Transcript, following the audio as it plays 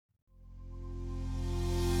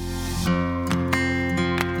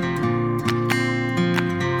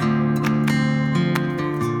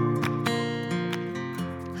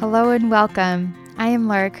Hello and welcome. I am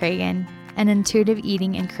Laura Cragen, an intuitive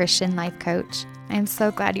eating and Christian life coach. I am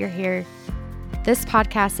so glad you're here. This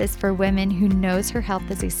podcast is for women who knows her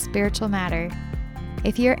health is a spiritual matter.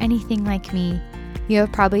 If you're anything like me, you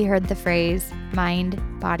have probably heard the phrase mind,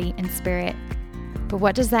 body, and spirit. But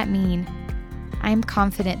what does that mean? I am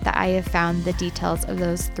confident that I have found the details of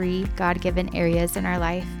those three God-given areas in our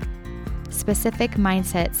life. Specific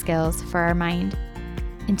mindset skills for our mind,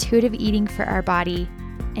 intuitive eating for our body,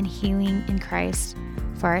 and healing in Christ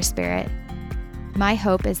for our spirit. My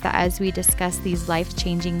hope is that as we discuss these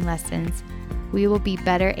life-changing lessons, we will be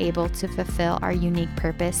better able to fulfill our unique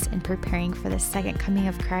purpose in preparing for the second coming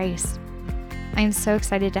of Christ. I am so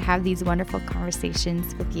excited to have these wonderful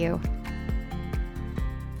conversations with you.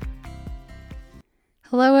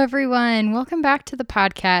 Hello, everyone. Welcome back to the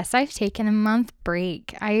podcast. I've taken a month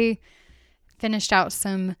break. I finished out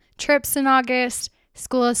some trips in August.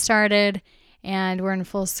 School has started, and we're in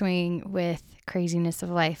full swing with craziness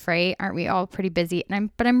of life, right? Aren't we all pretty busy?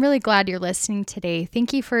 But I'm really glad you're listening today.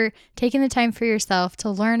 Thank you for taking the time for yourself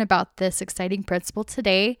to learn about this exciting principle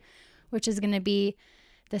today, which is going to be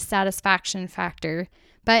the satisfaction factor.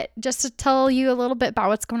 But just to tell you a little bit about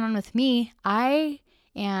what's going on with me, I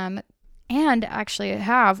am, and actually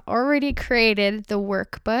have already created the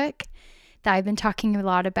workbook that I've been talking a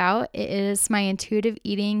lot about. It is my intuitive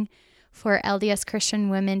eating for LDS Christian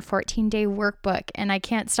women 14-day workbook. And I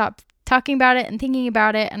can't stop talking about it and thinking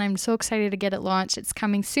about it. And I'm so excited to get it launched. It's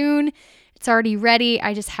coming soon. It's already ready.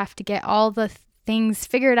 I just have to get all the things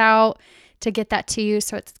figured out to get that to you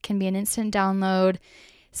so it can be an instant download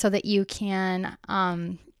so that you can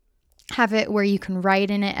have it where you can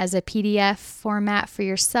write in it as a PDF format for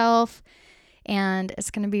yourself. And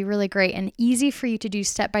it's going to be really great and easy for you to do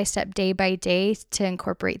step by step, day by day to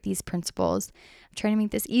incorporate these principles. I'm trying to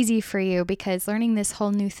make this easy for you because learning this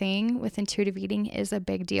whole new thing with intuitive eating is a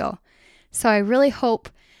big deal. So I really hope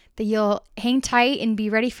that you'll hang tight and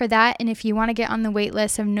be ready for that. And if you want to get on the wait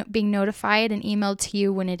list of being notified and emailed to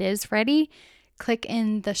you when it is ready, click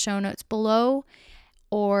in the show notes below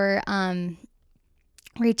or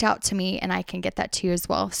reach out to me and I can get that to you as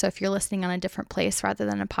well. So if you're listening on a different place rather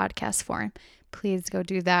than a podcast form, please go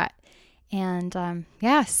do that. And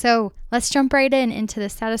so let's jump right into the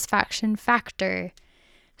satisfaction factor.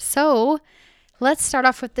 So let's start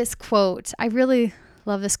off with this quote. I really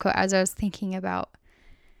love this quote as I was thinking about,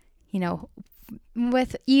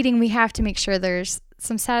 with eating, we have to make sure there's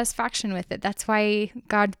some satisfaction with it. That's why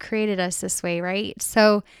God created us this way, right?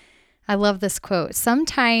 So I love this quote.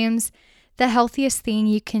 Sometimes the healthiest thing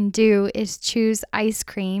you can do is choose ice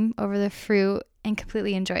cream over the fruit and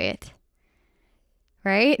completely enjoy it.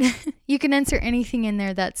 Right? You can insert anything in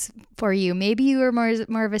there that's for you. Maybe you are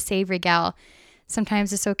more of a savory gal.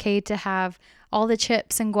 Sometimes it's okay to have all the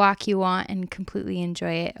chips and guac you want and completely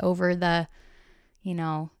enjoy it over the,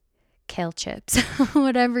 kale chips,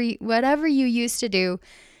 whatever you used to do.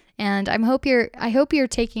 And I hope you're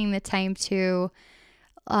taking the time to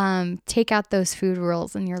take out those food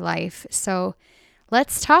rules in your life. So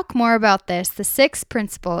let's talk more about this. The sixth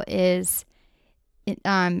principle is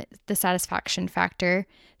the satisfaction factor.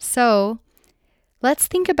 So let's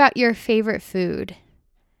think about your favorite food.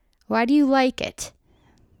 Why do you like it?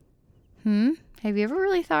 Have you ever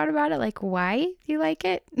really thought about it? Like, why do you like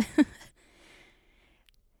it?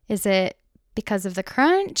 Is it because of the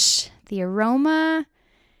crunch, the aroma?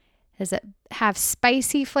 Does it have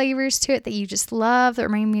spicy flavors to it that you just love, that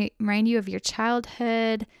remind you of your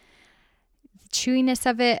childhood? Chewiness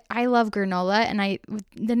of it. I love granola, and I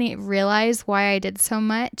didn't realize why I did so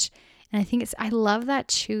much. And I think I love that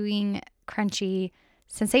chewing, crunchy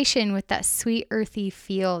sensation with that sweet, earthy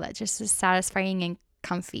feel that just is satisfying and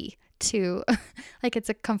comfy too. Like it's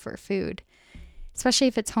a comfort food, especially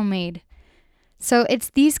if it's homemade. So it's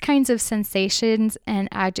these kinds of sensations and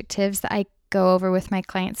adjectives that I go over with my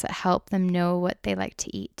clients that help them know what they like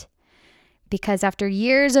to eat. Because after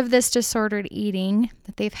years of this disordered eating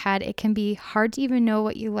that they've had, it can be hard to even know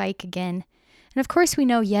what you like again. And of course we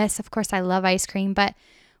know, yes, of course I love ice cream, but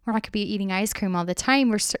we're not going to be eating ice cream all the time.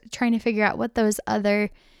 We're trying to figure out what those other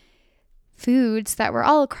foods that were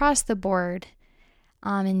all across the board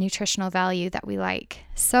in nutritional value that we like.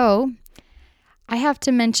 So I have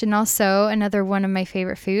to mention also another one of my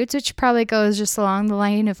favorite foods, which probably goes just along the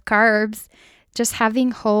line of carbs, just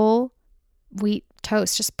having whole wheat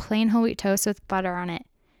toast, just plain whole wheat toast with butter on it.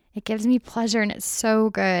 It gives me pleasure and it's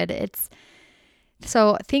so good.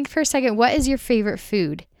 So think for a second, what is your favorite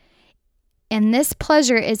food? And this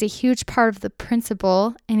pleasure is a huge part of the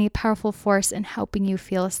principle and a powerful force in helping you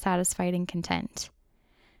feel satisfied and content.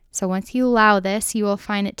 So once you allow this, you will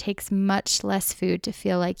find it takes much less food to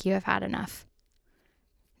feel like you have had enough.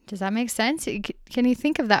 Does that make sense? Can you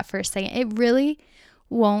think of that for a second? It really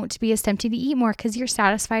won't be as tempting to eat more because you're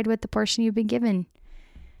satisfied with the portion you've been given.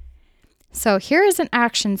 So here is an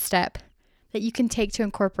action step that you can take to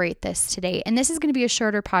incorporate this today. And this is going to be a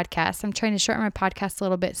shorter podcast. I'm trying to shorten my podcast a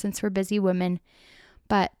little bit since we're busy women.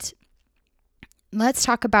 But let's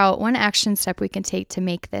talk about one action step we can take to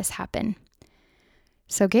make this happen.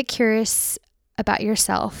 So get curious about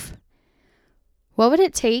yourself. What would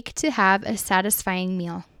it take to have a satisfying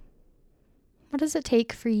meal? What does it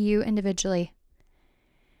take for you individually?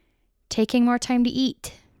 Taking more time to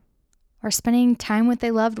eat or spending time with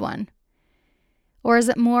a loved one? Or is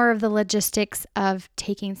it more of the logistics of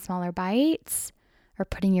taking smaller bites or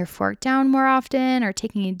putting your fork down more often or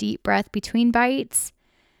taking a deep breath between bites?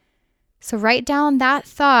 So write down that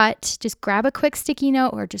thought. Just grab a quick sticky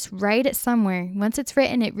note or just write it somewhere. Once it's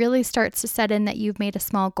written, it really starts to set in that you've made a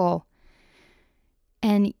small goal.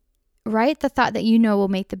 And write the thought that you know will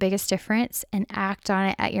make the biggest difference and act on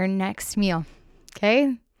it at your next meal.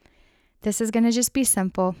 Okay? This is going to just be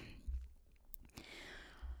simple.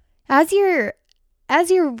 As you're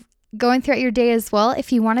going throughout your day as well,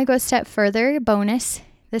 if you want to go a step further, bonus,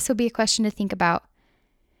 this will be a question to think about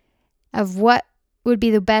of what would be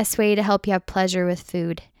the best way to help you have pleasure with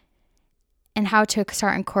food and how to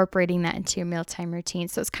start incorporating that into your mealtime routine.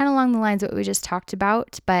 So it's kind of along the lines of what we just talked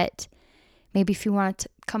about, but maybe if you want to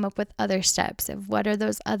come up with other steps of what are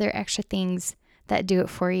those other extra things that do it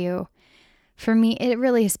for you. For me, it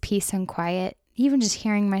really is peace and quiet. Even just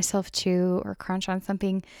hearing myself chew or crunch on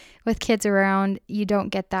something with kids around, you don't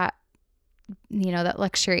get that, that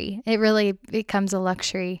luxury. It really becomes a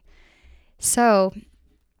luxury. So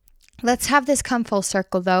let's have this come full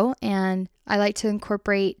circle though. And I like to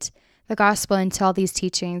incorporate the gospel into all these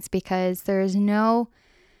teachings because there's nothing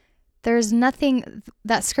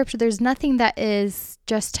that is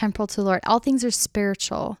just temporal to the Lord. All things are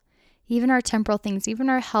spiritual. Even our temporal things, even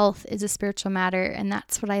our health is a spiritual matter. And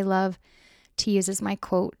that's what I love to use as my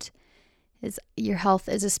quote is your health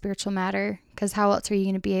is a spiritual matter, because how else are you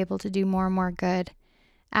going to be able to do more and more good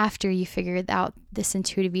after you figured out this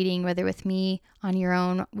intuitive eating, whether with me on your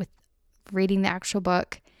own, with reading the actual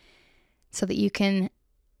book, so that you can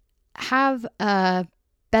have a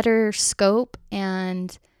better scope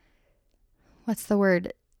and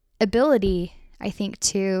ability, I think,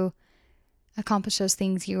 to accomplish those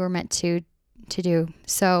things you were meant to do.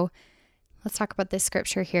 So let's talk about this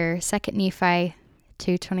scripture here. 2 Nephi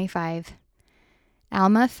 2:25.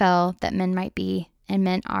 Alma fell that men might be, and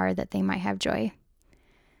men are that they might have joy.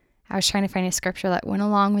 I was trying to find a scripture that went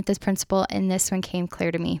along with this principle, and this one came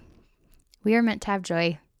clear to me. We are meant to have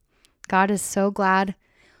joy. God is so glad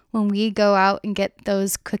when we go out and get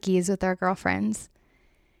those cookies with our girlfriends.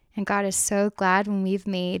 And God is so glad when we've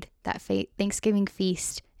made that Thanksgiving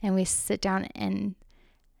feast and we sit down and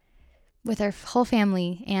with our whole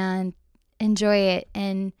family and enjoy it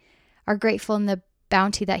and are grateful in the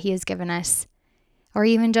bounty that He has given us. Or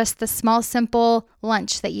even just the small, simple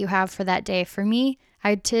lunch that you have for that day. For me,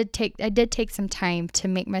 I did take some time to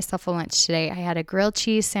make myself a lunch today. I had a grilled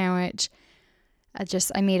cheese sandwich.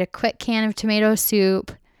 I made a quick can of tomato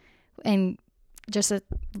soup and just a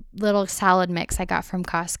little salad mix I got from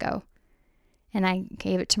Costco. And I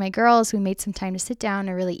gave it to my girls. We made some time to sit down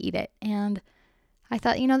and really eat it. And I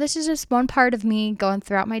thought, this is just one part of me going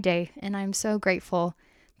throughout my day. And I'm so grateful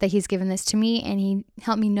that He's given this to me. And He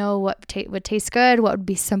helped me know what would taste good, what would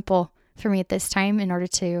be simple for me at this time in order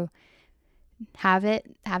to have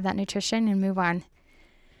that nutrition and move on.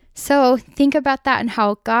 So think about that and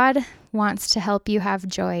how God wants to help you have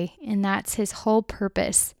joy. And that's His whole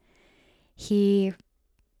purpose. He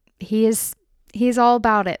is all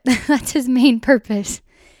about it. That's His main purpose.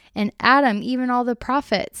 And Adam, even all the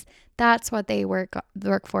prophets, that's what they work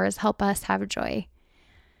for, is help us have joy.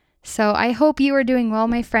 So I hope you are doing well,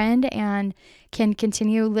 my friend, and can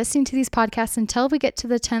continue listening to these podcasts until we get to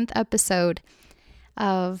the 10th episode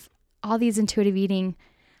of all these intuitive eating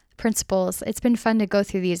principles. It's been fun to go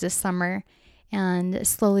through these this summer and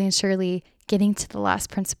slowly and surely getting to the last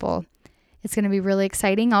principle. It's going to be really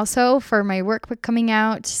exciting also for my workbook coming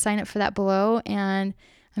out. Sign up for that below, and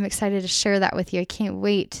I'm excited to share that with you. I can't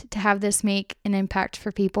wait to have this make an impact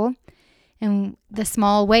for people in the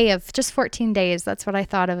small way of just 14 days. That's what I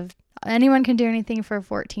thought of. Anyone can do anything for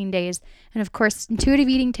 14 days. And of course, intuitive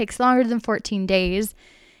eating takes longer than 14 days.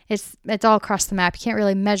 It's all across the map. You can't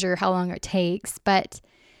really measure how long it takes, but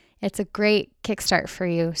it's a great kickstart for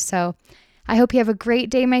you. So I hope you have a great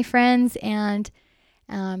day, my friends, and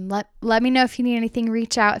let me know if you need anything.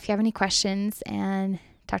 Reach out if you have any questions, and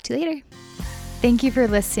talk to you later. Thank you for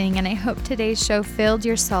listening, and I hope today's show filled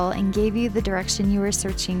your soul and gave you the direction you were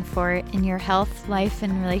searching for in your health, life,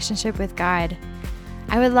 and relationship with God.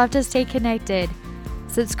 I would love to stay connected.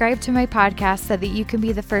 Subscribe to my podcast so that you can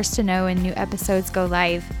be the first to know when new episodes go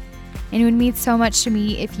live. And it would mean so much to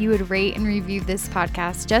me if you would rate and review this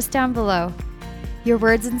podcast just down below. Your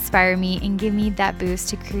words inspire me and give me that boost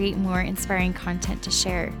to create more inspiring content to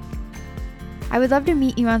share. I would love to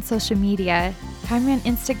meet you on social media. Find me on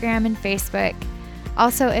Instagram and Facebook.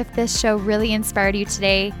 Also, if this show really inspired you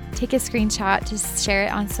today, take a screenshot to share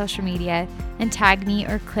it on social media and tag me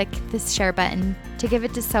or click this share button to give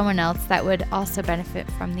it to someone else that would also benefit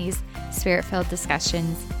from these spirit-filled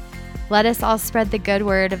discussions. Let us all spread the good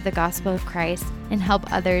word of the gospel of Christ and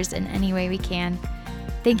help others in any way we can.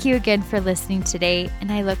 Thank you again for listening today, and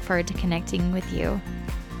I look forward to connecting with you.